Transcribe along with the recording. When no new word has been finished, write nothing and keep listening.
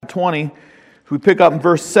20. If we pick up in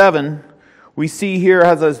verse 7, we see here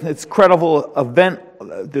as this incredible event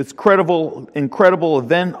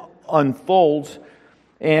unfolds.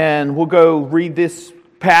 And we'll go read this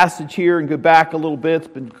passage here and go back a little bit. It's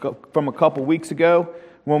been from a couple weeks ago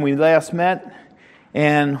when we last met.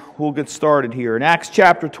 And we'll get started here. In Acts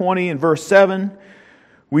chapter 20 and verse 7,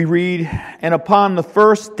 we read, "And upon the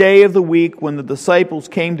first day of the week, when the disciples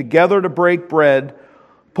came together to break bread,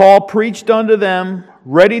 Paul preached unto them,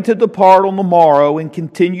 ready to depart on the morrow, and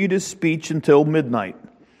continued his speech until midnight.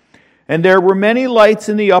 And there were many lights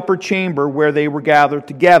in the upper chamber where they were gathered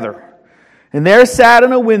together. And there sat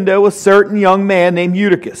in a window a certain young man named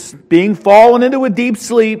Eutychus, being fallen into a deep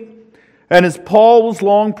sleep. And as Paul was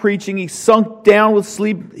long preaching, he sunk down with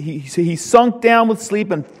sleep. He sunk down with sleep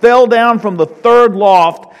and fell down from the third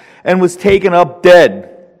loft and was taken up dead.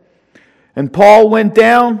 And Paul went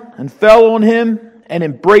down and fell on him, and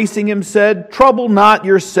embracing him said, Trouble not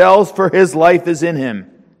yourselves, for his life is in him.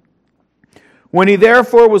 When he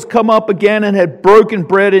therefore was come up again and had broken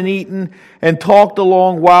bread and eaten and talked a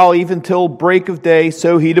long while, even till break of day,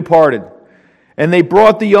 so he departed. And they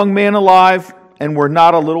brought the young man alive, and were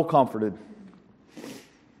not a little comforted."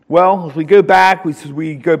 Well, as we go back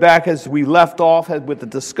as we left off with the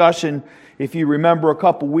discussion, if you remember a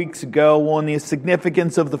couple weeks ago, on the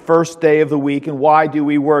significance of the first day of the week and why do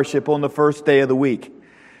we worship on the first day of the week.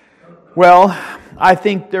 Well, I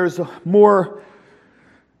think there's more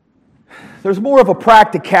of a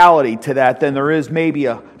practicality to that than there is maybe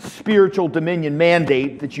a spiritual dominion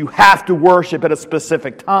mandate that you have to worship at a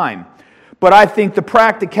specific time. But I think the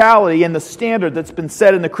practicality and the standard that's been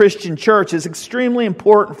set in the Christian church is extremely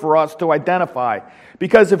important for us to identify.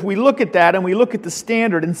 Because if we look at that and we look at the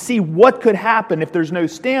standard and see what could happen if there's no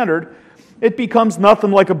standard, it becomes nothing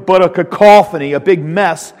but a cacophony, a big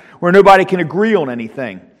mess where nobody can agree on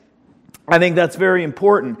anything. I think that's very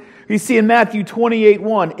important. You see in Matthew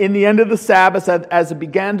 28:1, in the end of the Sabbath, as it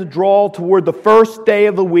began to draw toward the first day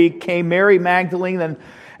of the week, came Mary Magdalene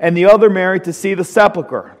and the other Mary to see the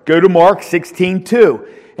sepulchre. Go to Mark 16:2.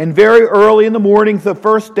 And very early in the morning, the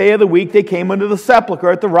first day of the week, they came unto the sepulchre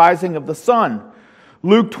at the rising of the sun.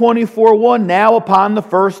 Luke 24:1. Now upon the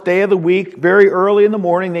first day of the week, very early in the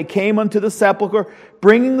morning, they came unto the sepulchre,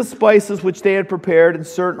 bringing the spices which they had prepared, and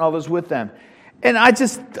certain others with them. And I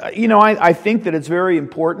think that it's very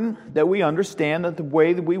important that we understand that the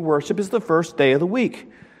way that we worship is the first day of the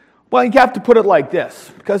week. Well, you have to put it like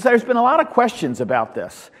this, because there's been a lot of questions about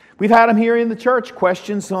this. We've had them here in the church,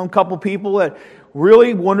 questions from a couple people that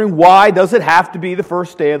really wondering why does it have to be the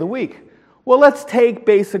first day of the week? Well, let's take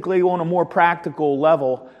basically on a more practical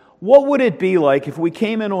level, what would it be like if we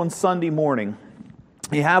came in on Sunday morning,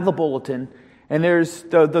 you have the bulletin, and there's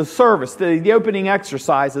the service, the opening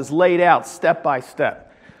exercises laid out step by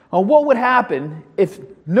step. What would happen if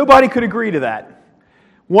nobody could agree to that?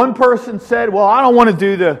 One person said, well, I don't want to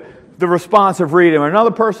do the responsive reading. Another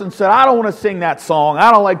person said, I don't want to sing that song. I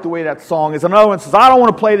don't like the way that song is. Another one says, I don't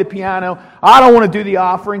want to play the piano. I don't want to do the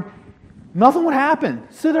offering. Nothing would happen.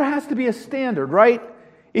 So there has to be a standard, right?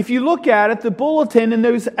 If you look at it, the bulletin and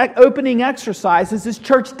those opening exercises is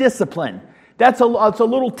church discipline. It's a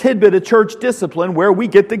little tidbit of church discipline where we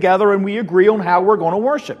get together and we agree on how we're going to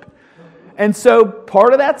worship. And so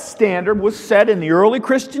part of that standard was set in the early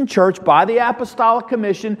Christian church by the Apostolic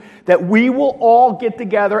Commission that we will all get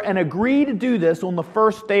together and agree to do this on the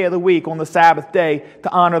first day of the week, on the Sabbath day,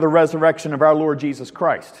 to honor the resurrection of our Lord Jesus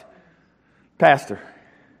Christ. Pastor.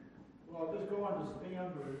 Well, just go on to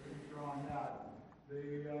standard since you're on that. The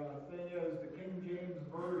thing is, the King James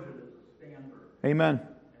Version is the standard. Amen.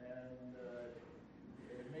 And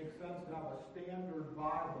it makes sense to have a standard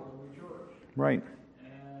Bible in the church. Right.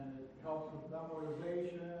 Helps with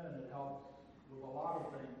memorization, and it helps with a lot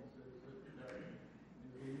of things.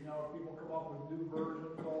 People come up with new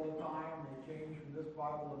versions all the time. They change from this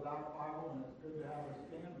Bible to that Bible, and it's good to have a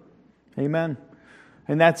standard. Amen.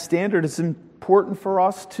 And that standard is important for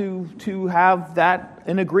us to have that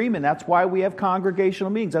in agreement. That's why we have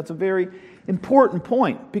congregational meetings. That's a very important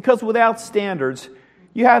point. Because without standards,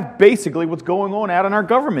 you have basically what's going on out in our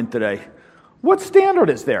government today. What standard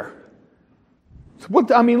is there?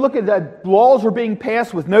 Look at that. Laws are being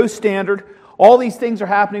passed with no standard. All these things are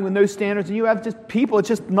happening with no standards, and you have just people, it's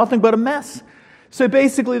just nothing but a mess. So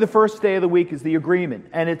basically, the first day of the week is the agreement,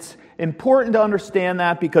 and it's important to understand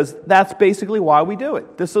that because that's basically why we do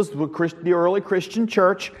it. This is the early Christian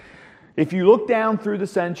church. If you look down through the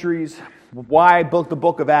centuries, why the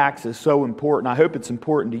book of Acts is so important. I hope it's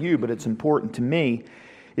important to you, but it's important to me.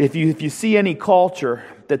 If you see any culture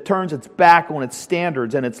that turns its back on its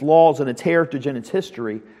standards and its laws and its heritage and its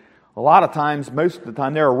history, a lot of times, most of the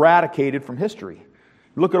time, they're eradicated from history.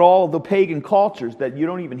 Look at all of the pagan cultures that you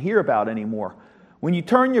don't even hear about anymore. When you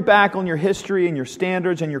turn your back on your history and your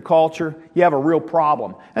standards and your culture, you have a real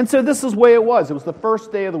problem. And so this is the way it was. It was the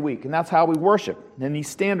first day of the week, and that's how we worship. And these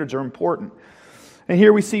standards are important. And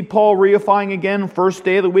here we see Paul reifying again, first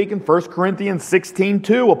day of the week in 1 Corinthians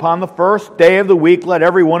 16:2. Upon the first day of the week, let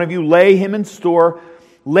every one of you lay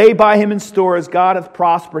by him in store as God hath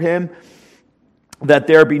prospered him, that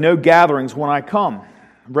there be no gatherings when I come.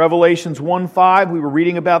 Revelations 1:5, we were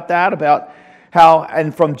reading about that, about how,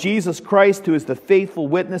 and from Jesus Christ, who is the faithful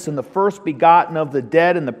witness and the first begotten of the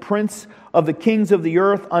dead and the prince of the kings of the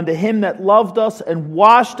earth, unto him that loved us and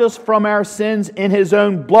washed us from our sins in his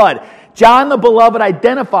own blood. John the Beloved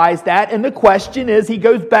identifies that, and the question is, he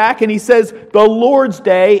goes back and he says, the Lord's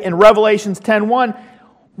Day in Revelations 10:1.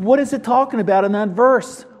 What is it talking about in that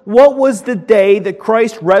verse? What was the day that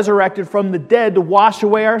Christ resurrected from the dead to wash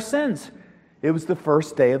away our sins? It was the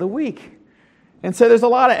first day of the week. And so there's a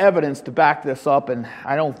lot of evidence to back this up, and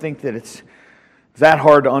I don't think that it's that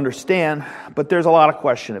hard to understand, but there's a lot of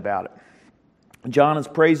question about it. John is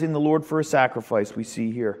praising the Lord for his sacrifice, we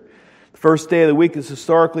see here. The first day of the week is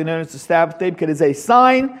historically known as the Sabbath day because it is a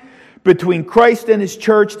sign between Christ and his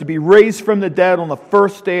church to be raised from the dead on the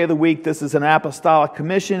first day of the week. This is an apostolic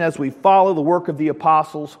commission as we follow the work of the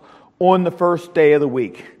apostles on the first day of the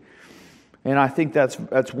week. And I think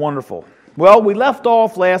that's wonderful. Well, we left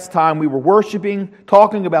off last time. We were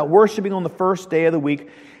talking about worshiping on the first day of the week.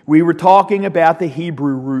 We were talking about the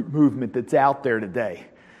Hebrew root movement that's out there today.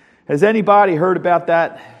 Has anybody heard about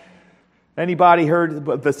that? Anybody heard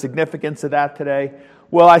the significance of that today?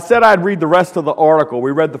 Well, I said I'd read the rest of the article.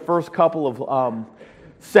 We read the first couple of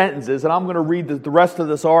sentences, and I'm going to read the rest of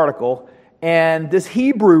this article. And this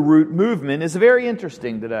Hebrew root movement is very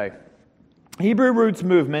interesting today. Hebrew roots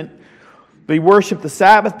movement, they worship the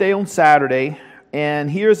Sabbath day on Saturday,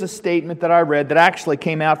 and here's a statement that I read that actually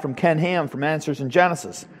came out from Ken Ham from Answers in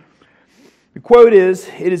Genesis. The quote is,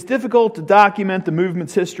 "It is difficult to document the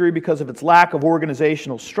movement's history because of its lack of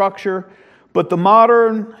organizational structure, but the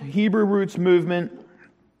modern Hebrew roots movement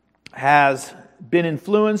has been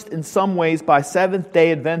influenced in some ways by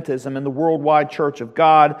Seventh-day Adventism and the Worldwide Church of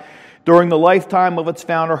God during the lifetime of its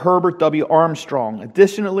founder, Herbert W. Armstrong.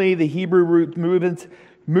 Additionally, the Hebrew root movement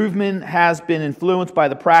has been influenced by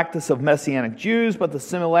the practice of Messianic Jews, but the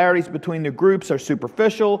similarities between the groups are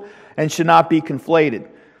superficial and should not be conflated.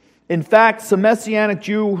 In fact, some Messianic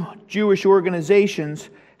Jewish organizations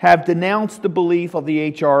have denounced the belief of the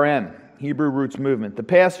HRM, Hebrew Roots Movement. The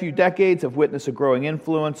past few decades have witnessed a growing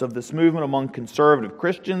influence of this movement among conservative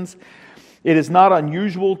Christians. It is not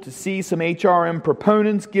unusual to see some HRM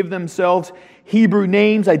proponents give themselves Hebrew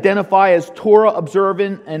names, identify as Torah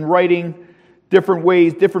observant, and writing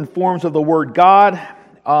different forms of the word God,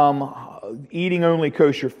 eating only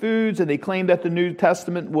kosher foods, and they claim that the New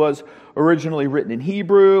Testament was originally written in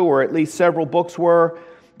Hebrew, or at least several books were.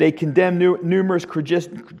 They condemn numerous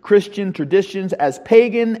Christian traditions as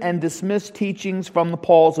pagan and dismiss teachings from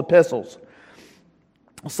Paul's epistles.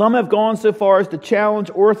 Some have gone so far as to challenge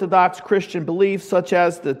Orthodox Christian beliefs such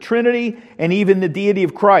as the Trinity and even the deity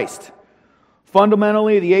of Christ.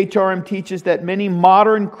 Fundamentally, the HRM teaches that many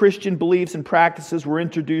modern Christian beliefs and practices were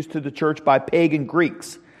introduced to the church by pagan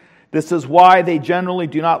Greeks. This is why they generally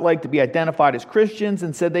do not like to be identified as Christians,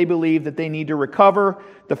 and said they believe that they need to recover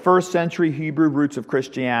the first century Hebrew roots of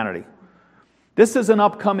Christianity. This is an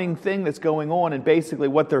upcoming thing that's going on, and basically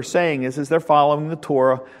what they're saying is they're following the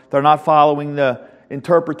Torah. They're not following the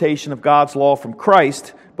interpretation of God's law from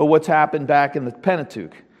Christ, but what's happened back in the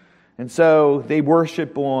Pentateuch. And so they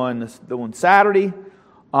worship on Saturday.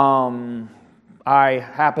 What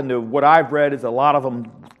I've read is a lot of them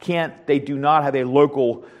they do not have a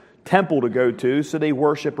local temple to go to, so they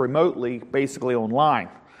worship remotely, basically online.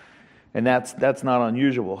 And that's not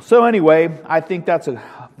unusual. So anyway, I think that's a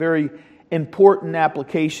very important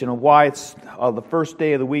application of why it's the first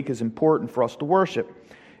day of the week is important for us to worship.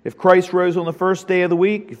 If Christ rose on the first day of the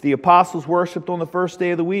week, if the apostles worshipped on the first day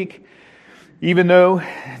of the week, even though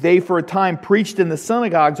they for a time preached in the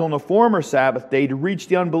synagogues on the former Sabbath day to reach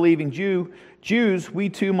the unbelieving Jews, we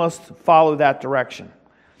too must follow that direction.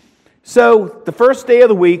 So, the first day of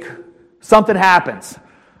the week, something happens.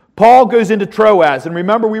 Paul goes into Troas, and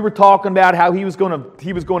remember we were talking about how he was going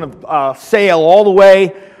to sail all the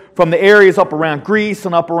way from the areas up around Greece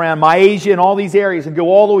and up around Mysia and all these areas and go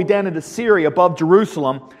all the way down into Syria above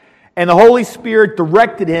Jerusalem. And the Holy Spirit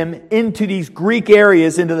directed him into these Greek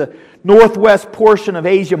areas, into the northwest portion of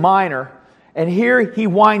Asia Minor. And here he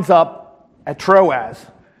winds up at Troas.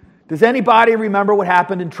 Does anybody remember what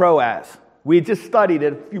happened in Troas? We had just studied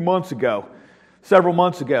it several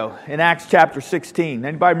months ago, in Acts chapter 16.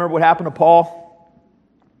 Anybody remember what happened to Paul?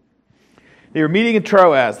 They were meeting in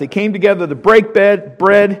Troas. They came together to break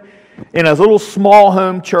bread in a little small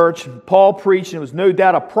home church. Paul preached, and it was no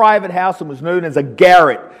doubt a private house and was known as a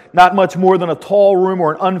garret, not much more than a tall room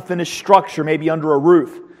or an unfinished structure, maybe under a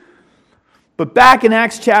roof. But back in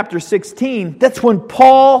Acts chapter 16, that's when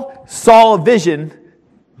Paul saw a vision.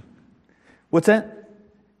 What's that?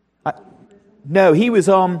 No, he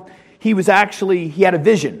had a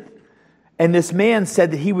vision. And this man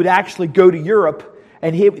said that he would actually go to Europe,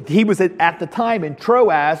 and he was at the time in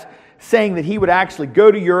Troas, saying that he would actually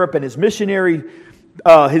go to Europe, and his missionary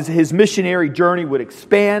journey would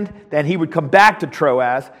expand. Then he would come back to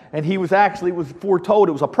Troas, and it was foretold.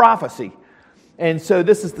 It was a prophecy. And so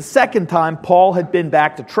this is the second time Paul had been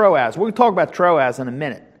back to Troas. We're going to talk about Troas in a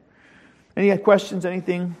minute. Any questions,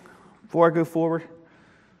 anything before I go forward?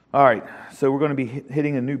 All right, so we're going to be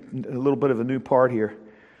hitting a little bit of a new part here.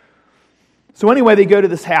 So anyway, they go to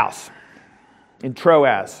this house in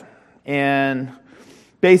Troas, and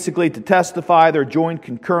basically to testify their joint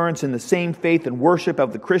concurrence in the same faith and worship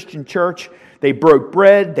of the Christian church. They broke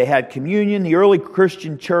bread, they had communion. The early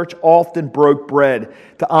Christian church often broke bread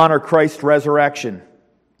to honor Christ's resurrection.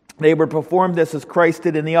 They would perform this as Christ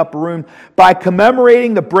did in the upper room by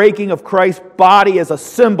commemorating the breaking of Christ's body as a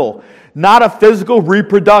symbol, not a physical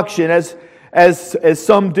reproduction as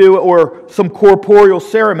some do, or some corporeal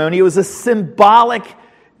ceremony. It was a symbolic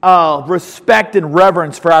respect and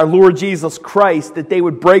reverence for our Lord Jesus Christ, that they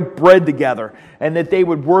would break bread together and that they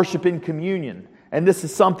would worship in communion. And this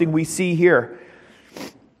is something we see here.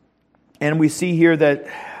 And we see here that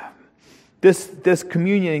this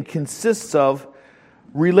communion consists of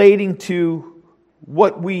relating to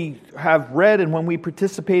what we have read, and when we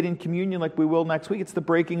participate in communion like we will next week, it's the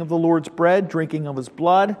breaking of the Lord's bread, drinking of His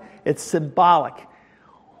blood. It's symbolic.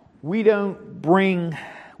 Never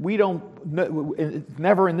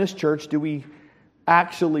in this church do we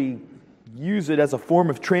actually use it as a form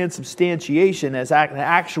of transubstantiation, as an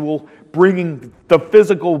actual bringing the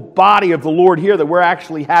physical body of the Lord here, that we're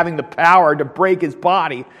actually having the power to break His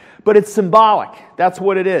body. But it's symbolic. That's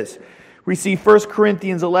what it is. We see 1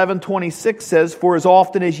 Corinthians 11:26 says, "For as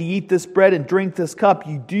often as ye eat this bread and drink this cup,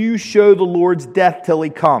 you do show the Lord's death till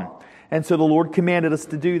He come." And so the Lord commanded us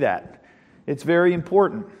to do that. It's very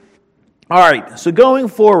important. All right, so going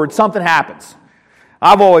forward, something happens.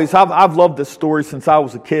 I've loved this story since I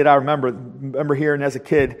was a kid. I remember hearing as a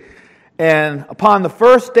kid. And upon the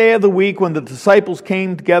first day of the week, when the disciples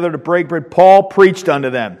came together to break bread, Paul preached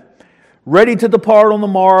unto them, ready to depart on the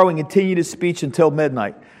morrow, and continued his speech until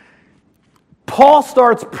midnight. Paul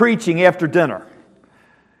starts preaching after dinner.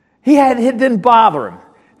 It didn't bother him.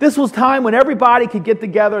 This was time when everybody could get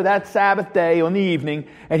together that Sabbath day on the evening,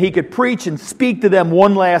 and he could preach and speak to them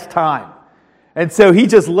one last time. And so he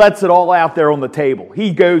just lets it all out there on the table.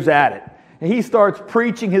 He goes at it. And he starts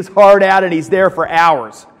preaching his heart out, and he's there for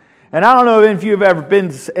hours. And I don't know if you've ever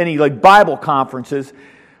been to any Bible conferences,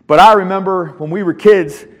 but I remember when we were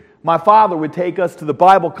kids, my father would take us to the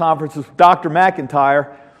Bible conferences with Dr.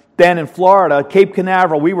 McIntyre down in Florida, Cape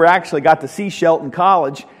Canaveral. We got to see Shelton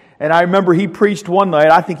College. And I remember he preached one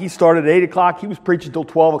night. I think he started at 8 o'clock. He was preaching till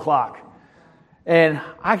 12 o'clock. And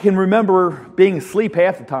I can remember being asleep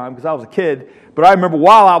half the time because I was a kid. But I remember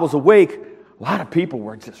while I was awake, a lot of people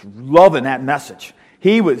were just loving that message.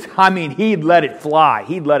 He'd let it fly.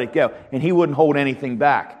 He'd let it go. And he wouldn't hold anything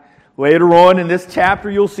back. Later on in this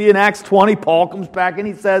chapter, you'll see in Acts 20, Paul comes back and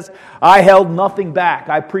he says, I held nothing back.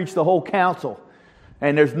 I preached the whole counsel.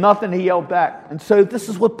 And there's nothing he held back. And so this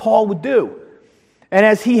is what Paul would do. And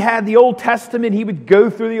as he had the Old Testament, he would go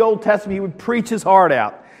through the Old Testament. He would preach his heart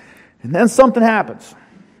out. And then something happens.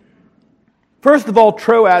 First of all,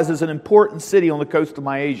 Troas is an important city on the coast of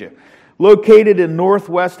Mysia. Located in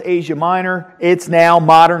northwest Asia Minor, it's now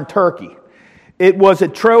modern Turkey. It was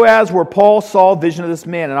at Troas where Paul saw a vision of this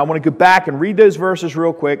man. And I want to go back and read those verses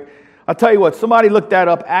real quick. I'll tell you what, somebody look that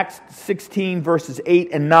up, Acts 16, verses 8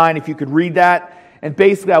 and 9, if you could read that. And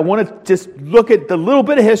basically, I want to just look at the little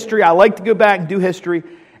bit of history. I like to go back and do history.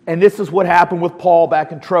 And this is what happened with Paul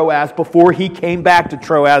back in Troas before he came back to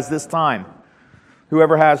Troas this time.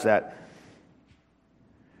 Whoever has that.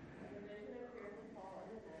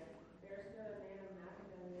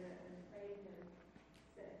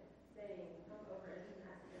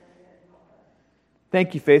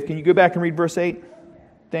 Thank you, Faith. Can you go back and read verse 8?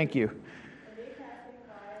 Thank you.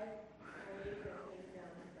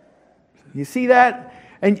 You see that?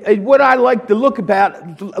 And what I like to look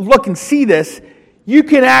and see this, you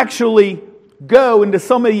can actually go into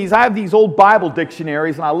some of these. I have these old Bible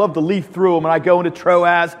dictionaries, and I love to leaf through them, and I go into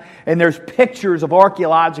Troas, and there's pictures of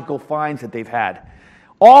archaeological finds that they've had.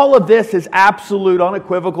 All of this is absolute,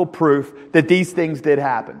 unequivocal proof that these things did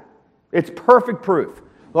happen. It's perfect proof.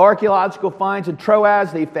 The archaeological finds in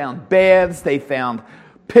Troas, they found baths, they found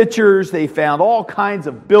pitchers, they found all kinds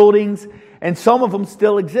of buildings, and some of them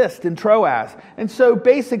still exist in Troas. And so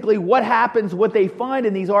basically what happens, what they find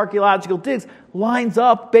in these archaeological digs lines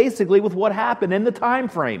up basically with what happened in the time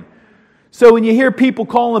frame. So when you hear people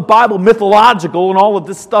calling the Bible mythological and all of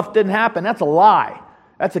this stuff didn't happen, that's a lie.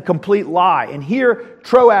 That's a complete lie. And here,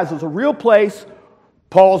 Troas is a real place.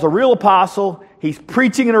 Paul's a real apostle. He's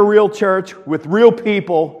preaching in a real church with real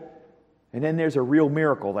people. And then there's a real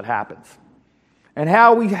miracle that happens. And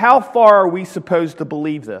how far are we supposed to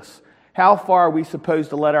believe this? How far are we supposed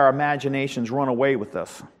to let our imaginations run away with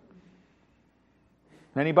this?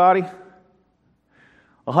 Anybody?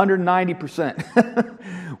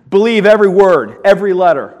 190%. Believe every word, every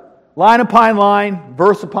letter. Line upon line,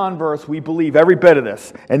 verse upon verse, we believe every bit of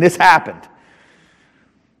this. And this happened.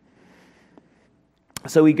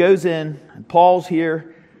 So he goes in, and Paul's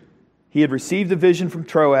here. He had received a vision from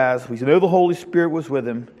Troas. We know the Holy Spirit was with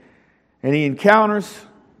him. And he encounters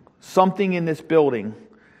something in this building.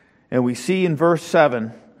 And we see in verse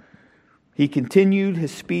 7, he continued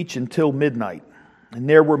his speech until midnight. And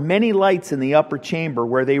there were many lights in the upper chamber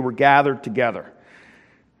where they were gathered together.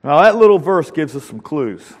 Now that little verse gives us some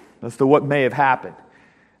clues as to what may have happened.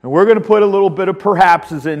 And we're going to put a little bit of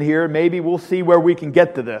perhapses in here. Maybe we'll see where we can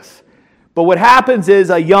get to this. But what happens is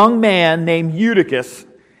a young man named Eutychus,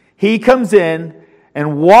 he comes in,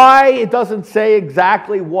 and why, it doesn't say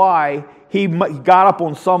exactly why, he got up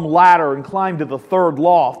on some ladder and climbed to the third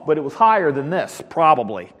loft, but it was higher than this,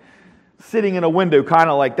 probably. Sitting in a window kind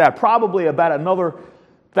of like that. Probably about another,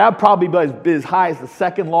 that would probably be as high as the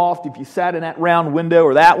second loft if you sat in that round window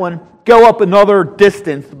or that one. Go up another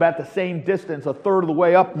distance, about the same distance, a third of the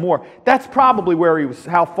way up more. That's probably where he was,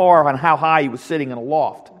 how far and how high he was sitting in a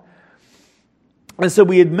loft. And so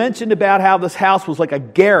we had mentioned about how this house was like a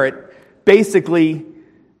garret. Basically,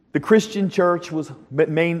 the Christian church was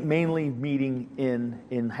mainly meeting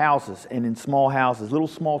in houses and in small houses, little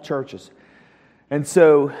small churches. And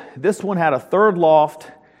so this one had a third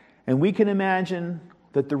loft, and we can imagine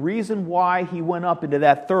that the reason why he went up into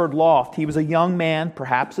that third loft, he was a young man,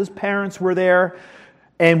 perhaps his parents were there,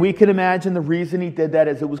 and we can imagine the reason he did that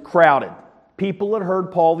is it was crowded. People had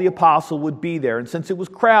heard Paul the Apostle would be there, and since it was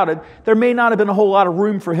crowded, there may not have been a whole lot of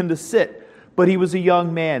room for him to sit. But he was a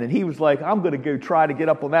young man, and he was like, I'm going to go try to get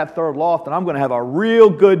up on that third loft, and I'm going to have a real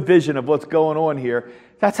good vision of what's going on here.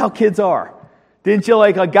 That's how kids are. Didn't you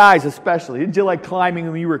like, guys especially, didn't you like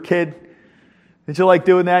climbing when you were a kid? Didn't you like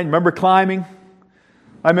doing that? You remember climbing?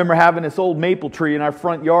 I remember having this old maple tree in our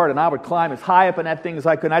front yard, and I would climb as high up in that thing as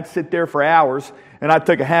I could. And I'd sit there for hours, and I'd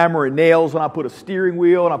take a hammer and nails, and I'd put a steering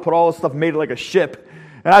wheel, and I'd put all this stuff, made it like a ship.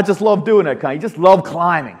 And I just loved doing that kind. You just love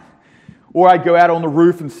climbing. Or I'd go out on the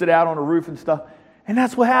roof and sit out on the roof and stuff. And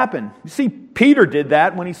that's what happened. You see, Peter did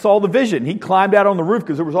that when he saw the vision. He climbed out on the roof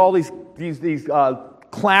because there was all these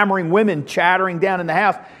clamoring women chattering down in the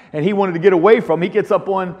house, and he wanted to get away from them. He gets up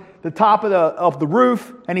on the top of the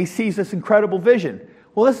roof, and he sees this incredible vision.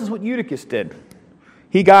 Well, this is what Eutychus did.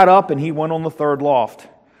 He got up and he went on the third loft.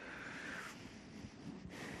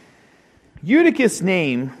 Eutychus'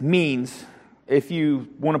 name means, if you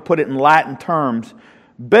want to put it in Latin terms,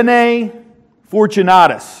 Bene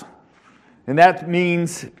Fortunatus. And that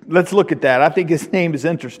means, let's look at that. I think his name is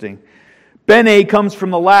interesting. Bene comes from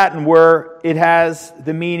the Latin where it has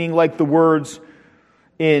the meaning like the words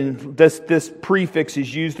in this prefix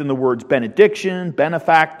is used in the words benediction,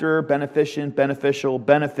 benefactor, beneficent, beneficial,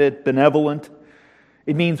 benefit, benevolent.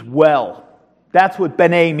 It means well. That's what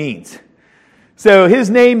Bene means. So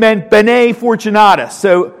his name meant Bene Fortunatus.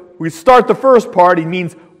 So we start the first part, he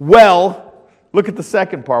means well. Look at the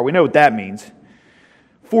second part. We know what that means.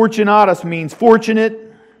 Fortunatus means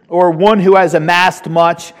fortunate or one who has amassed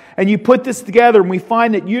much. And you put this together and we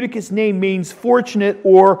find that Eutychus' name means fortunate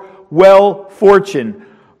or well fortune,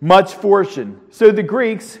 much fortune. So the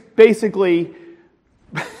Greeks basically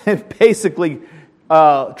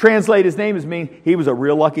translate his name as meaning he was a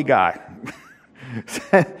real lucky guy.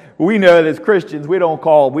 We know that as Christians, we don't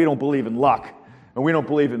believe in luck and we don't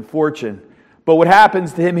believe in fortune. But what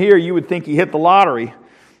happens to him here, you would think he hit the lottery.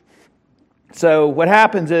 So what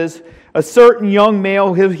happens is a certain young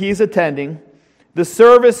male he's attending, the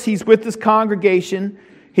service, he's with this congregation.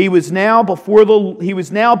 He was now before the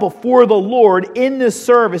Lord in this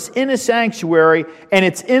service, in a sanctuary, and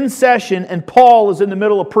it's in session, and Paul is in the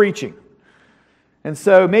middle of preaching. And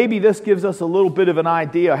so maybe this gives us a little bit of an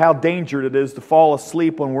idea how dangerous it is to fall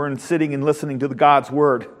asleep when we're sitting and listening to God's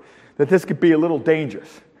Word, that this could be a little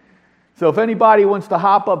dangerous. So if anybody wants to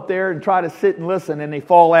hop up there and try to sit and listen and they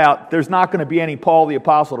fall out, there's not going to be any Paul the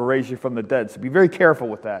Apostle to raise you from the dead. So be very careful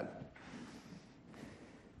with that.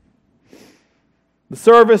 The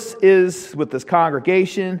service is with this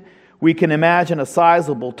congregation. We can imagine a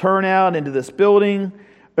sizable turnout into this building,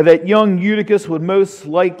 or that young Eutychus would most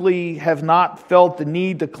likely have not felt the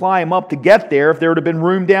need to climb up to get there if there would have been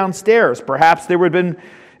room downstairs. Perhaps it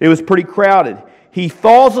was pretty crowded. He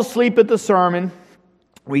falls asleep at the sermon.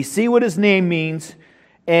 We see what his name means,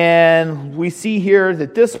 and we see here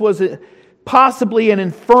that this was possibly an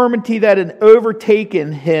infirmity that had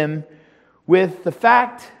overtaken him, with the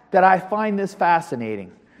fact that I find this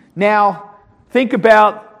fascinating. Now,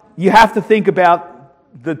 you have to think about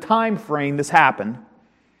the time frame this happened.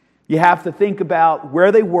 You have to think about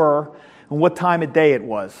where they were and what time of day it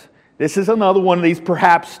was. This is another one of these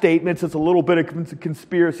perhaps statements. It's a little bit of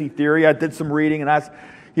conspiracy theory. I did some reading and I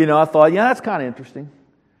thought, that's kind of interesting.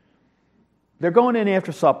 They're going in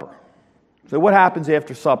after supper. So what happens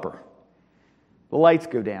after supper? The lights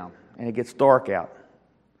go down and it gets dark out.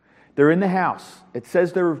 They're in the house. It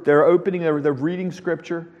says they're reading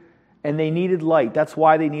Scripture, and they needed light. That's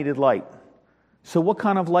why they needed light. So what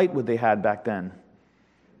kind of light would they had back then?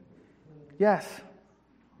 Yes.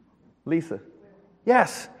 Lisa?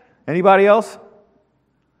 Yes. Anybody else?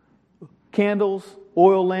 Candles,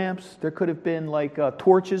 oil lamps. There could have been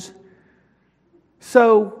torches.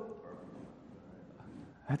 So,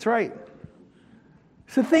 that's right.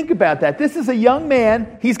 So think about that. This is a young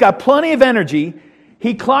man. He's got plenty of energy.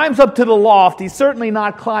 He climbs up to the loft. He's certainly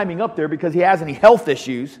not climbing up there because he has any health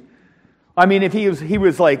issues. I mean, if he was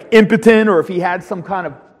impotent, or if he had some kind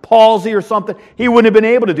of palsy or something, he wouldn't have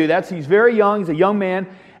been able to do that. So he's very young. He's a young man.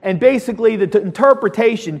 And basically, the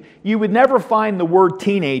interpretation, you would never find the word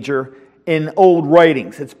teenager in old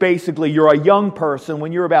writings. It's basically you're a young person.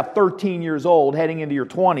 When you're about 13 years old, heading into your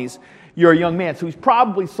 20s, you're a young man. So he's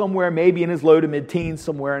probably somewhere, maybe in his low to mid-teens,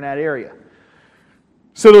 somewhere in that area.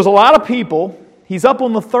 So there's a lot of people. He's up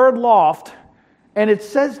on the third loft, and it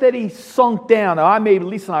says that he sunk down. Now,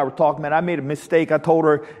 Lisa and I were talking about it. I made a mistake. I told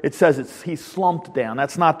her it says he slumped down.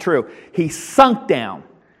 That's not true. He sunk down.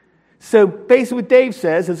 So basically what Dave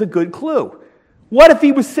says is a good clue. What if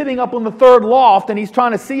he was sitting up on the third loft and he's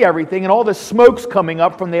trying to see everything, and all the smoke's coming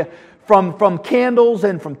up from candles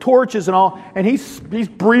and from torches and all, and he's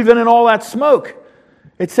breathing in all that smoke?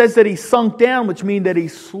 It says that he sunk down, which means that he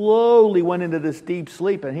slowly went into this deep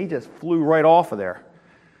sleep, and he just flew right off of there.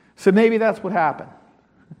 So maybe that's what happened.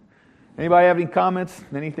 Anybody have any comments,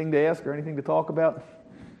 anything to ask or anything to talk about?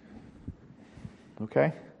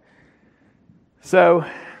 Okay. So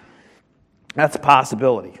that's a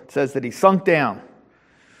possibility. It says that he sunk down.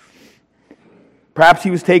 Perhaps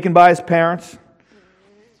he was taken by his parents.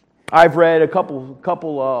 I've read a couple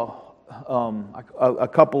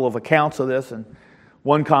of accounts of this, and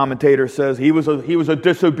one commentator says he was a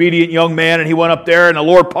disobedient young man, and he went up there, and the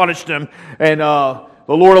Lord punished him, and the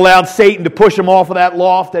Lord allowed Satan to push him off of that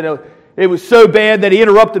loft, and it was so bad that he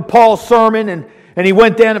interrupted Paul's sermon, and he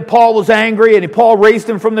went down, and Paul was angry, and Paul raised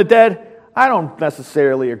him from the dead. I don't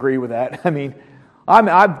necessarily agree with that. I mean,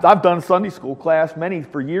 I've done Sunday school class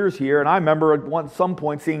for years here, and I remember at some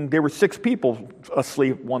point seeing there were 6 people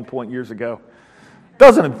asleep at one point years ago. It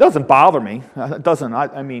doesn't bother me. It doesn't.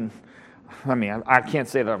 I mean, I can't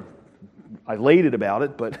say that I'm elated about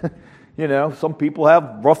it, but some people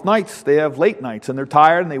have rough nights. They have late nights, and they're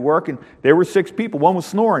tired, and they work. And there were 6 people. One was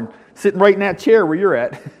snoring, sitting right in that chair where you're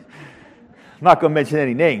at. I'm not going to mention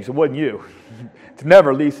any names. It wasn't you. It's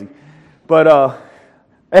never Lisa. But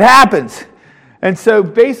it happens. And so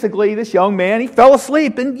basically, this young man, he fell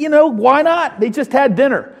asleep, and why not? They just had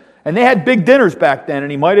dinner, and they had big dinners back then,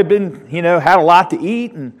 and he might have been, had a lot to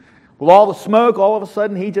eat, and with all the smoke, all of a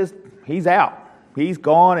sudden he's out. He's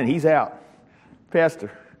gone, and he's out. Pastor.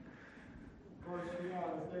 Of course, the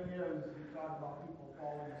thing is, you talk about people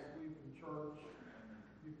falling asleep in church.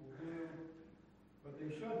 People do, but they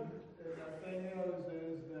shouldn't. And the thing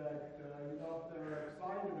is that if they're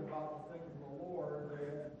excited about the things of the Lord, they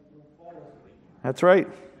won't fall asleep. That's right.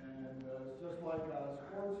 And it's just like a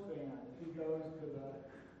sports fan. If he goes to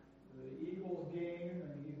the Eagles game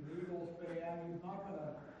and he's an Eagles fan, he's not going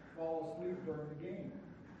to fall asleep during the game.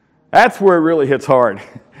 That's where it really hits hard.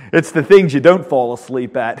 It's the things you don't fall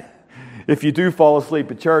asleep at. If you do fall asleep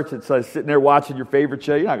at church, it's sitting there watching your favorite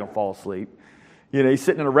show, you're not going to fall asleep. You're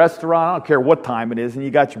sitting in a restaurant, I don't care what time it is, and you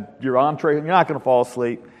got your entree, you're not going to fall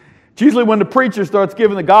asleep. It's usually when the preacher starts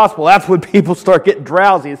giving the gospel, that's when people start getting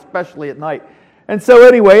drowsy, especially at night. And so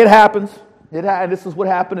anyway, it happens. This is what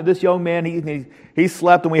happened to this young man. He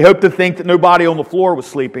slept, and we hope to think that nobody on the floor was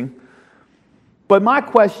sleeping. But my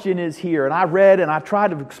question is here, and I read and I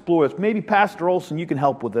tried to explore this. Maybe Pastor Olson, you can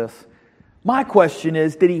help with this. My question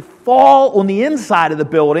is, did he fall on the inside of the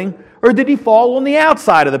building, or did he fall on the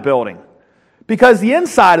outside of the building? Because the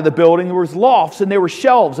inside of the building, there was lofts and there were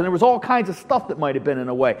shelves and there was all kinds of stuff that might have been in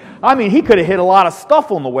the way. I mean, he could have hit a lot of stuff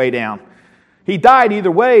on the way down. He died either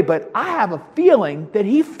way, but I have a feeling that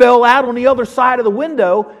he fell out on the other side of the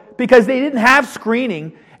window because they didn't have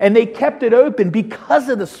screening and they kept it open because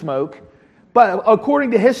of the smoke. But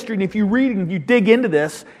according to history, and if you read and you dig into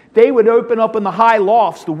this, they would open up in the high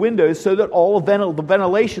lofts, the windows, so that all of the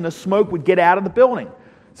ventilation, the smoke would get out of the building.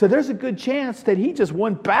 So there's a good chance that he just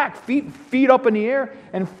went back, feet up in the air,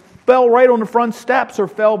 and fell right on the front steps or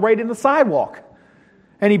fell right in the sidewalk.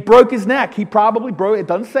 And he broke his neck. He probably broke it. It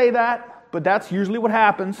doesn't say that, but that's usually what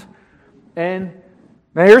happens. And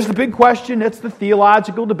now here's the big question. It's the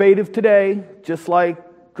theological debate of today. Just like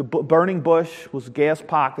the burning bush was gas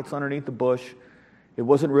pockets underneath the bush. It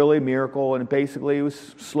wasn't really a miracle, and basically it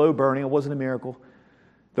was slow burning. It wasn't a miracle.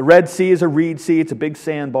 The Red Sea is a reed sea. It's a big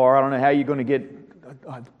sandbar. I don't know how you're going to get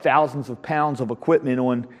thousands of pounds of equipment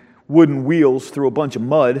on wooden wheels through a bunch of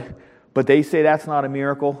mud, but they say that's not a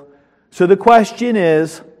miracle. So the question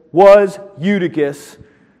is, was Eutychus,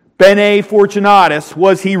 Bene Fortunatus,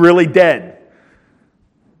 was he really dead?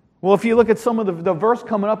 Well, if you look at some of the verse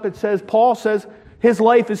coming up, it says, Paul says, his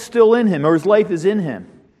life is still in him, or his life is in him.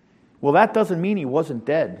 Well, that doesn't mean he wasn't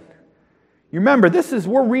dead. You remember,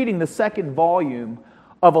 we're reading the second volume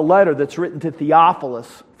of a letter that's written to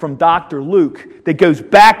Theophilus from Dr. Luke that goes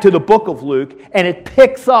back to the book of Luke, and it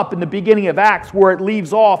picks up in the beginning of Acts where it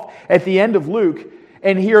leaves off at the end of Luke.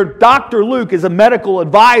 And here Dr. Luke is a medical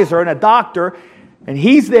advisor and a doctor, and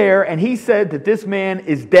he's there, and he said that this man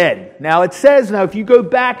is dead. Now it says, if you go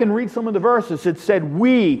back and read some of the verses, it said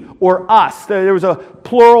we or us. There was a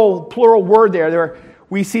plural word there.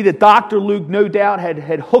 We see that Dr. Luke no doubt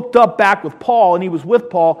had hooked up back with Paul, and he was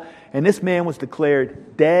with Paul, and this man was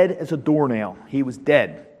declared dead as a doornail. He was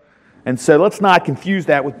dead. And so let's not confuse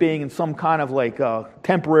that with being in some kind of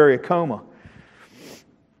temporary coma,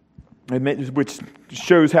 which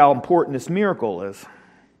shows how important this miracle is.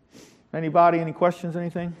 Anybody, any questions,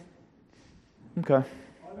 anything? Okay.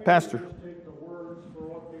 Pastor. Just take the words for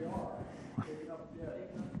what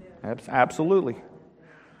they are. Absolutely.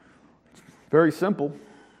 Very simple.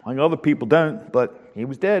 I think other people don't, but he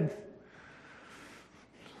was dead.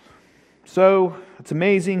 So it's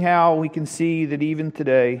amazing how we can see that even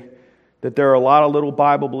today that there are a lot of little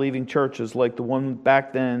Bible-believing churches like the one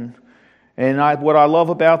back then. And what I love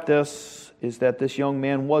about this is that this young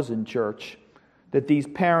man was in church, that these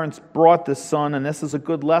parents brought this son, and this is a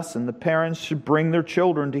good lesson. The parents should bring their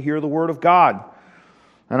children to hear the Word of God.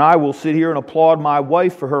 And I will sit here and applaud my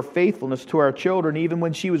wife for her faithfulness to our children. Even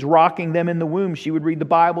when she was rocking them in the womb, she would read the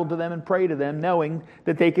Bible to them and pray to them, knowing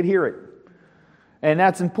that they could hear it. And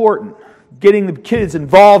that's important. Getting the kids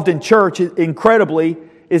involved in church is incredibly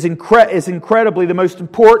the most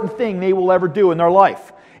important thing they will ever do in their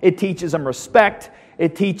life. It teaches them respect.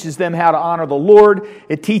 It teaches them how to honor the Lord.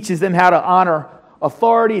 It teaches them how to honor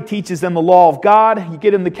authority. It teaches them the law of God. You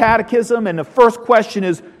get them the catechism, and the first question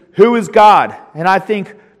is, who is God? And I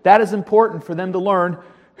think that is important for them to learn.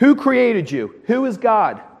 Who created you? Who is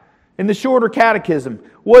God? In the shorter catechism,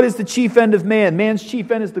 what is the chief end of man? Man's chief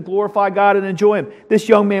end is to glorify God and enjoy Him. This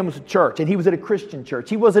young man was at church, and he was at a Christian church.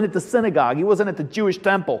 He wasn't at the synagogue. He wasn't at the Jewish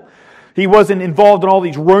temple. He wasn't involved in all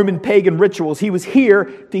these Roman pagan rituals. He was here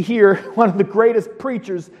to hear one of the greatest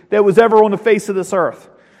preachers that was ever on the face of this earth,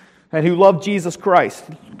 and who loved Jesus Christ.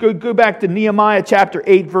 Go back to Nehemiah chapter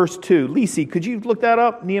 8, verse 2. Lisi, could you look that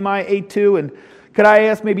up? Nehemiah 8, 2. And could I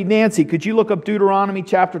ask maybe Nancy, could you look up Deuteronomy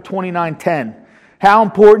chapter 29, 10? How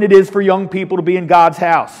important it is for young people to be in God's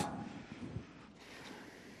house.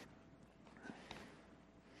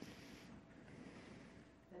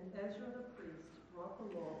 And Ezra the priest brought the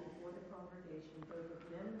law before the congregation, both of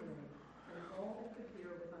men and women, and all that could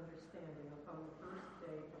hear with understanding upon the first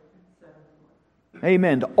day of the 7th month.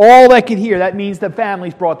 Amen. To all that could hear, that means the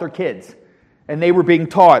families brought their kids, and they were being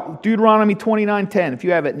taught. Deuteronomy 29, 10. If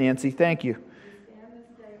you have it, Nancy, thank you.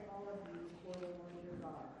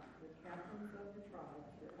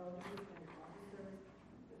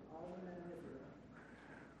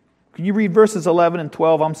 Can you read verses 11 and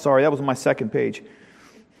 12? I'm sorry, that was on my second page.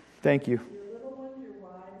 Thank you. Your little ones, your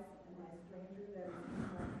wives, and my stranger that is in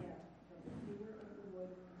my camp, from the cedar of the wood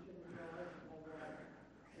unto the knowledge of my God,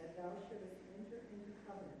 that thou shouldest enter into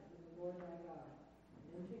covenant with the Lord thy God,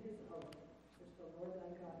 and into his oath, which the Lord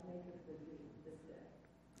thy God maketh with thee this day.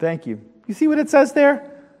 Thank you. You see what it says there?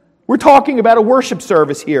 We're talking about a worship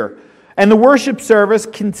service here. And the worship service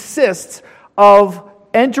consists of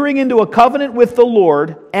entering into a covenant with the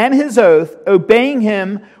Lord and His oath, obeying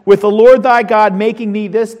Him with the Lord thy God making thee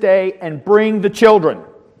this day, and bring the children.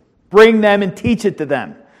 Bring them and teach it to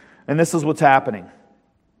them. And this is what's happening.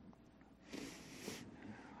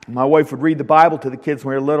 My wife would read the Bible to the kids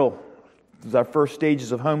when we were little. It was our first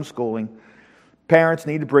stages of homeschooling. Parents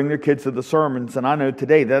need to bring their kids to the sermons, and I know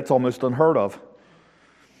today that's almost unheard of.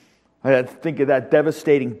 I had to think of that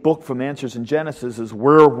devastating book from Answers in Genesis is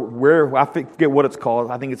where I forget what it's called.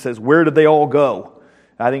 I think it says, "Where did they all go?"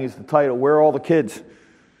 I think it's the title, "Where are all the kids?"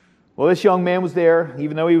 Well, this young man was there.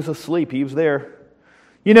 Even though he was asleep, he was there.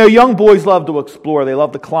 You know, young boys love to explore. They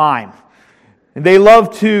love to climb. And they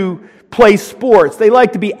love to play sports. They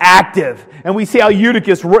like to be active. And we see how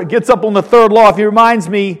Eutychus gets up on the third loft. He reminds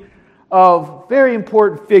me of a very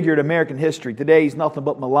important figure in American history. Today he's nothing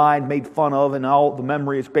but maligned, made fun of, and all the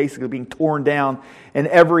memory is basically being torn down in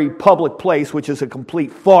every public place, which is a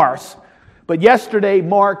complete farce. But yesterday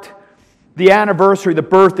marked the anniversary, the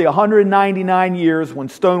birthday, 199 years when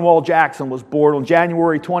Stonewall Jackson was born on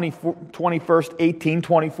January 21st,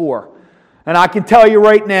 1824. And I can tell you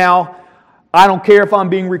right now, I don't care if I'm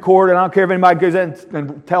being recorded, I don't care if anybody goes in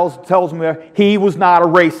and tells me, he was not a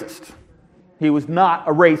racist. He was not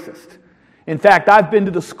a racist. In fact, I've been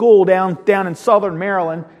to the school down in southern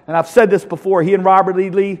Maryland, and I've said this before, he and Robert E.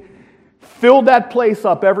 Lee filled that place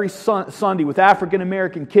up every Sunday with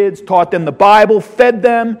African-American kids, taught them the Bible, fed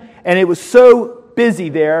them, and it was so busy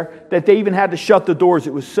there that they even had to shut the doors.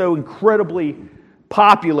 It was so incredibly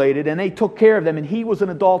populated, and they took care of them. And he was an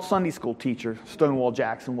adult Sunday school teacher, Stonewall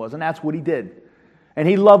Jackson was, and that's what he did. And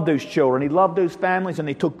he loved those children. He loved those families, and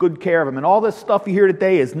they took good care of them. And all this stuff you hear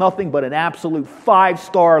today is nothing but an absolute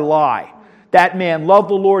 5-star lie. That man loved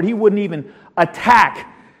the Lord. He wouldn't even attack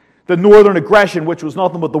the northern aggression, which was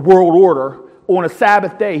nothing but the world order. On a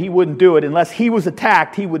Sabbath day, he wouldn't do it. Unless he was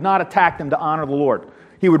attacked, he would not attack them to honor the Lord.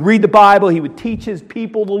 He would read the Bible. He would teach his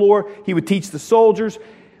people the Lord. He would teach the soldiers.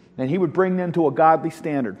 And he would bring them to a godly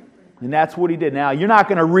standard. And that's what he did. Now, you're not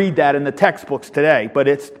going to read that in the textbooks today, but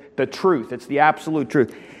it's the truth. It's the absolute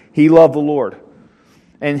truth. He loved the Lord.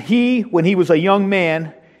 And when he was a young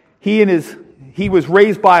man, he was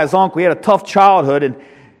raised by his uncle. He had a tough childhood, and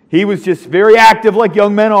he was just very active like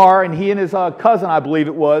young men are. And he and his cousin, I believe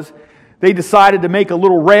it was, they decided to make a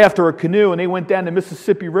little raft or a canoe, and they went down the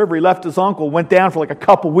Mississippi River. He left his uncle, went down for like a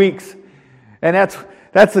couple weeks. And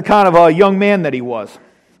that's the kind of a young man that he was.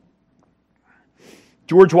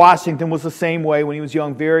 George Washington was the same way when he was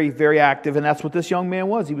young, very, very active, and that's what this young man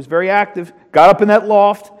was. He was very active, got up in that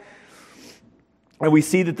loft, and we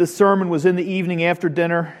see that this sermon was in the evening after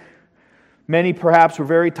dinner. Many perhaps were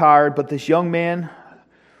very tired, but this young man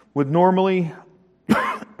would normally,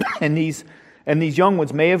 and these young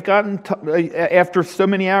ones may have gotten, after so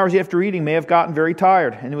many hours after eating, may have gotten very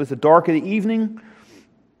tired. And it was the dark of the evening,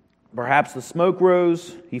 perhaps the smoke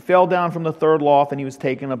rose, he fell down from the third loft, and he was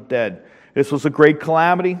taken up dead. This was a great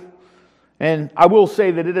calamity. And I will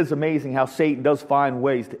say that it is amazing how Satan does find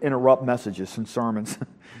ways to interrupt messages and sermons.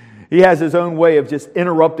 He has his own way of just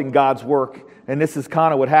interrupting God's work. And this is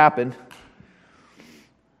kind of what happened.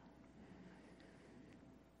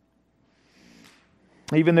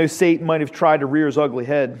 Even though Satan might have tried to rear his ugly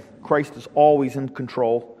head, Christ is always in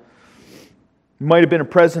control. It might have been a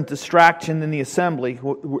present distraction in the assembly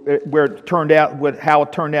where it turned out, how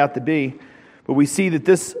it turned out to be. But we see that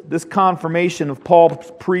this confirmation of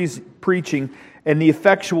Paul's preaching and the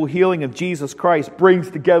effectual healing of Jesus Christ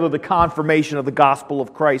brings together the confirmation of the gospel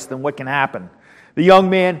of Christ and what can happen. The young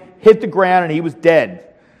man hit the ground and he was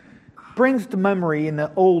dead. Brings to memory in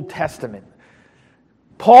the Old Testament.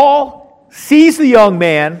 Paul sees the young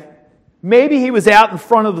man. Maybe he was out in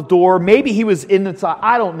front of the door. Maybe he was inside.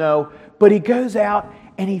 I don't know. But he goes out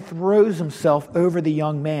and he throws himself over the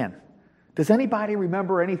young man. Does anybody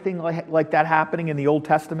remember anything like that happening in the Old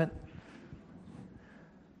Testament?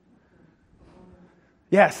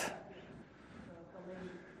 Yes.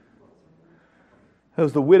 It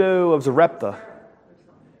was the widow of Zarephath.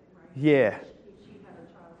 Yeah.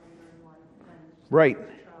 Right.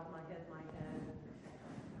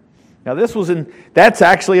 Now that's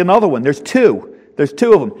actually another one. There's two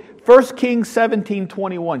of them. 1 Kings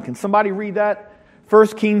 17:21. Can somebody read that?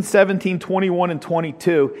 1 Kings 17:21 and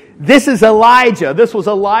 22. This is Elijah. This was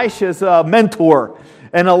Elisha's mentor.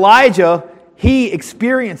 And Elijah, he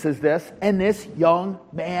experiences this, and this young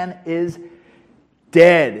man is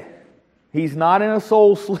dead. He's not in a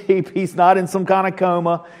soul sleep. He's not in some kind of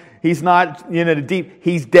coma. He's not in a deep.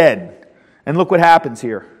 He's dead. And look what happens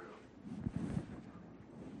here.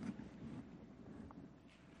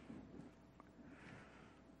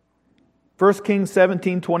 First Kings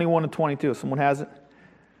 17:21 and 22. Someone has it?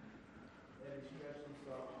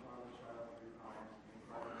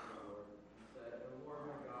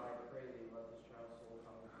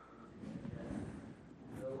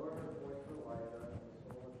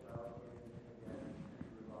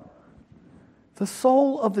 The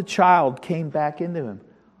soul of the child came back into him.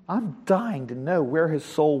 I'm dying to know where his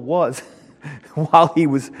soul was while he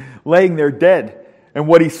was laying there dead and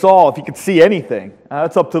what he saw, if he could see anything.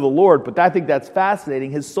 That's up to the Lord, but I think that's fascinating.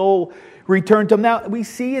 His soul returned to him. Now, we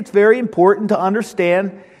see it's very important to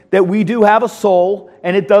understand that we do have a soul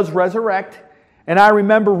and it does resurrect. And I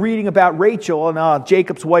remember reading about Rachel and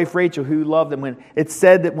Jacob's wife Rachel, who loved him, when it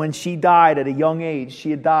said that when she died at a young age, she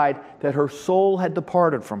had died, that her soul had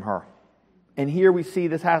departed from her. And here we see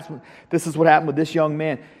this happen. This is what happened with this young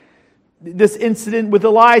man. This incident with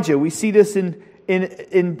Elijah, we see this in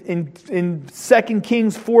 2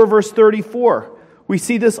 Kings 4, verse 34. We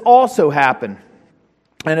see this also happen.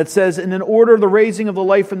 And it says, and in order of the raising of the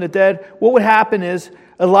life from the dead, what would happen is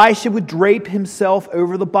Elisha would drape himself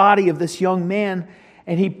over the body of this young man,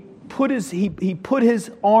 and he put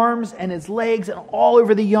his arms and his legs and all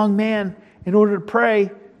over the young man in order to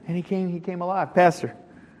pray, and he came alive. Pastor.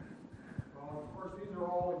 Well, of course, these are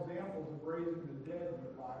all examples of raising the dead in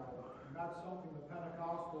the Bible, and that's something the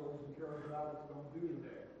Pentecostals and Charismatics don't do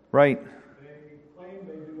today. Right. They claim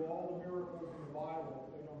they do all the miracles in the Bible,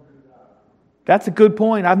 but they don't do that. That's a good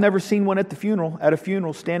point. I've never seen one at a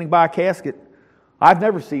funeral, standing by a casket. I've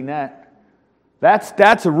never seen that.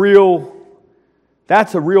 That's a real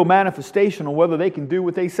manifestation of whether they can do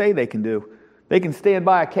what they say they can do. They can stand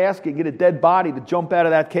by a casket, get a dead body to jump out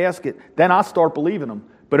of that casket. Then I'll start believing them.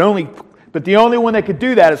 But the only one that could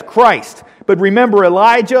do that is Christ. But remember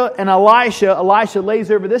Elijah and Elisha. Elisha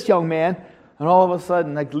lays over this young man, and all of a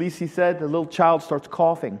sudden, like Lisi said, the little child starts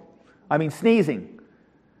sneezing.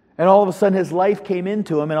 And all of a sudden his life came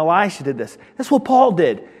into him, and Elisha did this. That's what Paul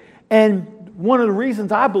did. And one of the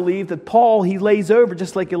reasons I believe that Paul, he lays over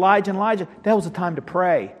just like Elijah and Elijah, that was a time to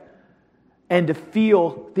pray. And to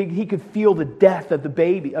feel, he could feel the death of the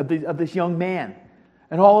baby, of this young man.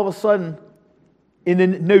 And all of a sudden,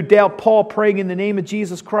 no doubt Paul praying in the name of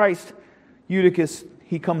Jesus Christ, Eutychus,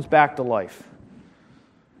 he comes back to life.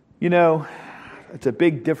 You know, it's a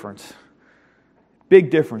big difference.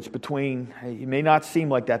 Big difference between, it may not seem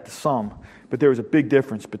like that to some, but there was a big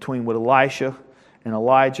difference between what Elisha and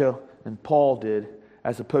Elijah and Paul did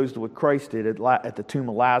as opposed to what Christ did at the tomb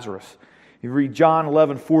of Lazarus. You read John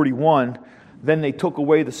 11:41, then they took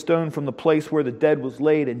away the stone from the place where the dead was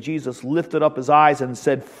laid, and Jesus lifted up his eyes and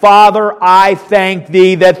said, Father, I thank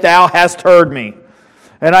thee that thou hast heard me.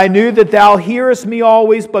 And I knew that thou hearest me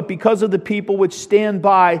always, but because of the people which stand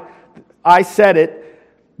by, I said it,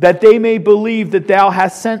 that they may believe that thou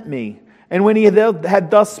hast sent me. And when he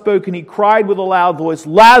had thus spoken, he cried with a loud voice,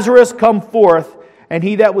 Lazarus, come forth. And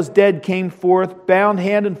he that was dead came forth, bound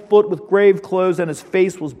hand and foot with grave clothes, and his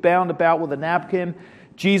face was bound about with a napkin.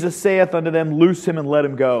 Jesus saith unto them, Loose him and let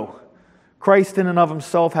him go. Christ in and of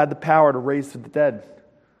himself had the power to raise the dead.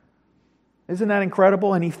 Isn't that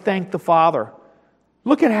incredible? And he thanked the Father.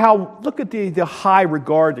 Look at the high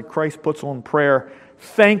regard that Christ puts on prayer,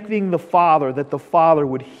 thanking the Father that the Father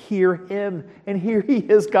would hear him. And here he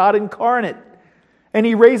is, God incarnate. And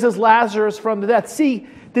he raises Lazarus from the death. See,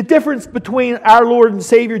 the difference between our Lord and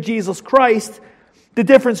Savior Jesus Christ, the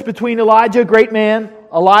difference between Elijah, a great man,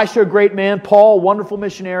 Elisha, a great man, Paul, wonderful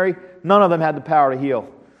missionary, none of them had the power to heal.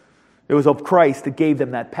 It was of Christ that gave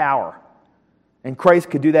them that power. And Christ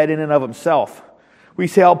could do that in and of himself. We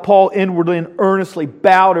see how Paul inwardly and earnestly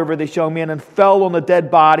bowed over this young man and fell on the dead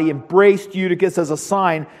body, embraced Eutychus as a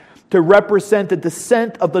sign to represent the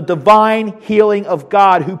descent of the divine healing of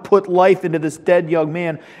God who put life into this dead young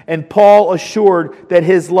man. And Paul assured that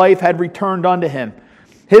his life had returned unto him.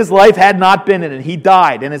 His life had not been in it. He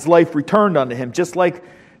died and his life returned unto him, just like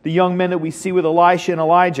the young men that we see with Elisha and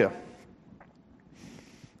Elijah.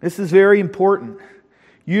 This is very important.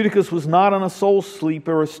 Eutychus was not on a soul sleep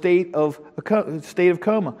or a state of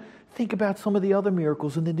coma. Think about some of the other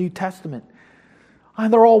miracles in the New Testament.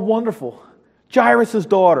 And they're all wonderful. Jairus'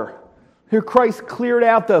 daughter. Here Christ cleared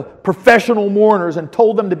out the professional mourners and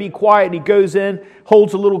told them to be quiet. And he goes in,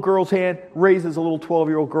 holds a little girl's hand, raises a little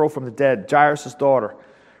 12-year-old girl from the dead. Jairus' daughter.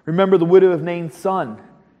 Remember the widow of Nain's son.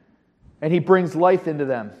 And he brings life into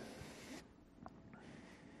them.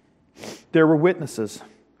 There were witnesses.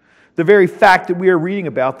 The very fact that we are reading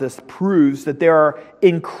about this proves that there are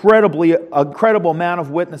incredible amount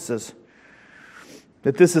of witnesses.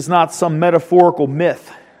 That this is not some metaphorical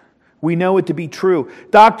myth. We know it to be true.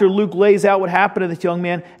 Dr. Luke lays out what happened to this young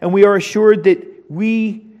man, and we are assured that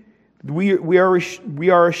we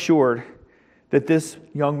are assured that this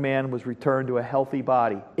young man was returned to a healthy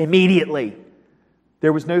body immediately.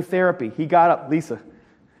 There was no therapy. He got up. Lisa. The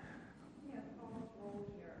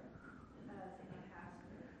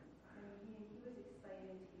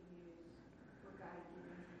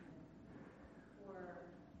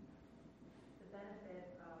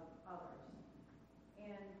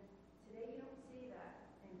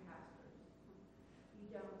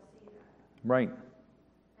Right.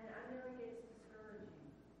 And I know it gets discouraging.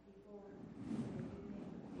 People, they do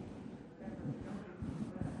things, whatever, don't get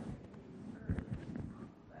discouraging.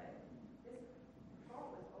 But this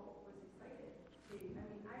Paul was excited to, I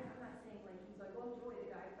mean, I'm not saying like, he's like, oh, joy, the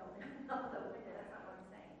guy fell down out the window. That's not what I'm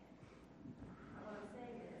saying. What I'm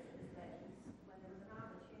saying is that when there was an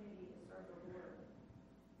opportunity to serve the Lord,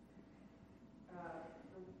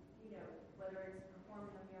 whether it's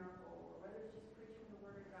performing a miracle or whether it's just preaching the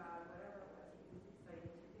Word of God, whatever it was, he was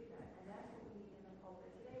excited to do that. And that's what we need in the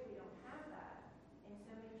pulpit today. We don't have that in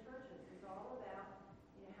so many churches. It's all about,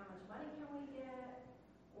 how much money can we get,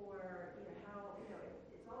 or, how,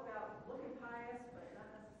 it's all about looking pious, but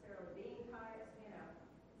not necessarily being pious.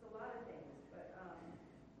 It's a lot of things, but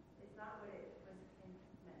it's not what it was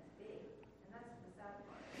meant to be. And that's the sad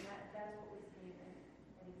part. And that's what we see in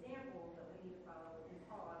an example that we need to follow in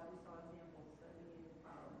Paul, as we saw examples that we need to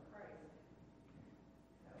follow in Christ.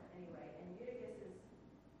 So anyway, and Eutychus is,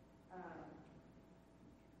 as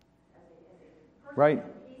a person, Right.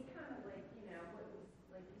 he's kind of like,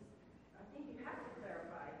 I think you have to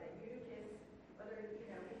clarify that Eutychus, whether,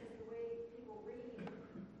 because the way people read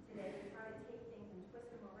today, they try to take things and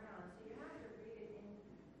twist them around, so you have to read it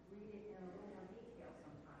in a little more detail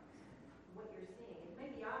sometimes, what you're seeing. It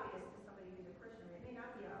may be obvious to somebody who's a Christian, or it may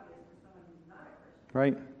not be obvious to someone who's not a Christian.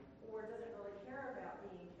 Right. Or doesn't really care about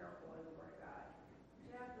being careful in the Word of God. But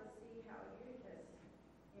you have to see how Eutychus,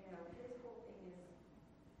 his whole thing is,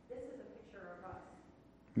 this is a picture of us.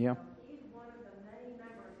 Yeah. He's one of the many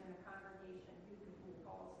members in a congregation who could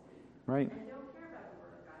fall asleep. Right. And don't care about the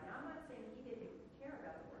Word of God. Now, I'm not saying he didn't care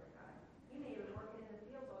about the Word of God. He may have been working in the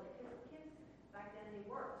fields all day. Kids back then, they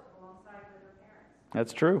worked alongside with their parents.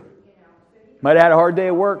 That's true. So he Might have had a hard day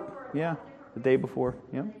at work. Yeah. The day before.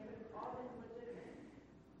 Yeah. They could have all been legitimate.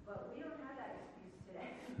 But we don't have that excuse today.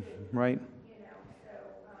 Right. So,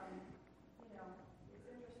 it's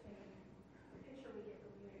interesting. The picture we get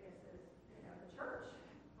from Eutychus is, the church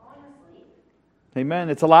falling asleep. Amen.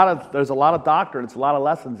 There's a lot of doctrine. It's a lot of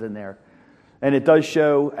lessons in there. And it does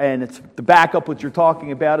show, and it's to back up what you're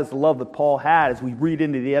talking about is the love that Paul had as we read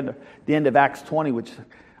into the end of Acts 20, which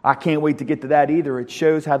I can't wait to get to that either. It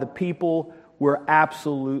shows how the people were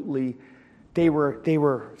absolutely, they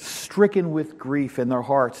were stricken with grief in their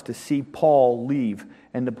hearts to see Paul leave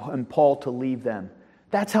and Paul to leave them.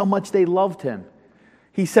 That's how much they loved him.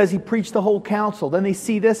 He says he preached the whole council. Then they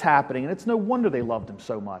see this happening, and it's no wonder they loved him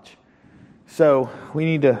so much. So we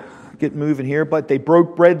need to get moving here. But they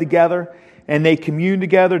broke bread together, and they communed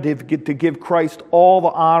together to give Christ all the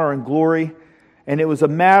honor and glory. And it was a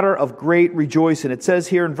matter of great rejoicing. It says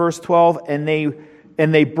here in verse 12, and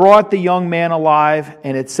they brought the young man alive.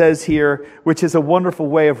 And it says here, which is a wonderful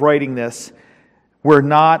way of writing this, were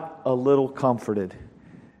not a little comforted.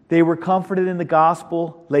 They were comforted in the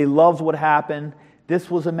gospel. They loved what happened.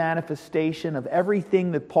 This was a manifestation of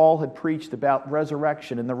everything that Paul had preached about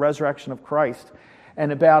resurrection and the resurrection of Christ,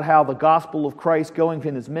 and about how the gospel of Christ going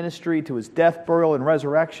from his ministry to his death, burial, and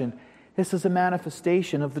resurrection, this is a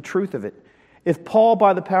manifestation of the truth of it. If Paul,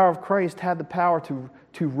 by the power of Christ, had the power to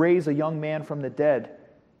raise a young man from the dead,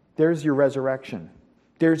 there's your resurrection.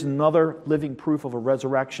 There's another living proof of a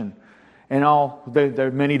resurrection. And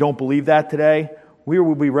many don't believe that today. We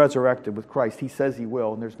will be resurrected with Christ. He says he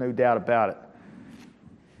will, and there's no doubt about it.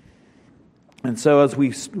 And so as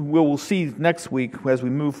we'll see next week as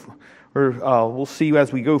we move, or we'll see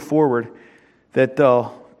as we go forward, that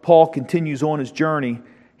Paul continues on his journey.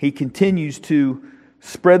 He continues to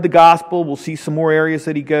spread the gospel. We'll see some more areas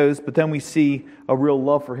that he goes, but then we see a real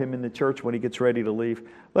love for him in the church when he gets ready to leave.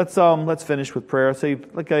 Let's finish with prayer. I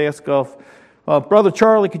ask Brother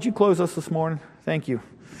Charlie, could you close us this morning? Thank you.